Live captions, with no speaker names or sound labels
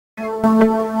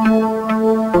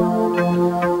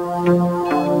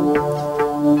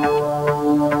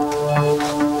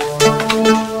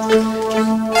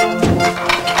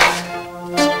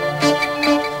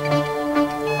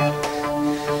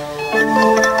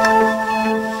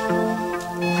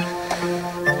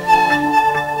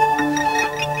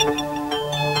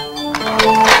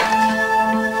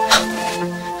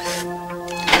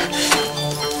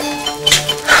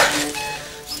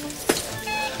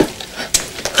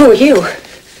Who are you?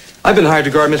 I've been hired to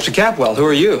guard Mr. Capwell. Who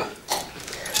are you?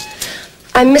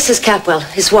 I'm Mrs. Capwell,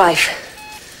 his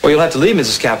wife. Well, you'll have to leave,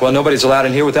 Mrs. Capwell. Nobody's allowed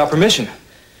in here without permission.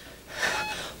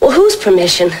 Well, whose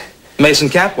permission? Mason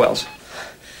Capwell's.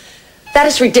 That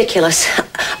is ridiculous.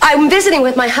 I'm visiting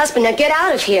with my husband. Now get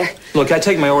out of here. Look, I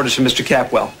take my orders from Mr.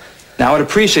 Capwell. Now, I'd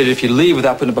appreciate it if you'd leave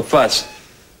without putting up a fuss.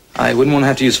 I wouldn't want to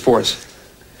have to use force.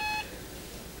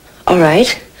 All right.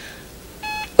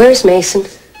 Where's Mason?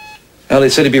 Well, he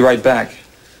said he'd be right back.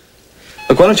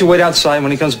 Look, why don't you wait outside?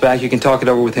 When he comes back, you can talk it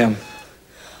over with him.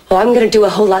 Oh, I'm going to do a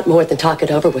whole lot more than talk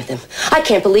it over with him. I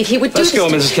can't believe he would do this.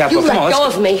 Let's go, Mrs. Capwell. You let go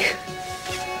of me.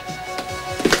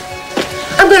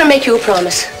 I'm going to make you a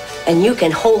promise, and you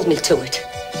can hold me to it.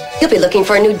 You'll be looking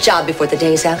for a new job before the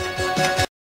day's out.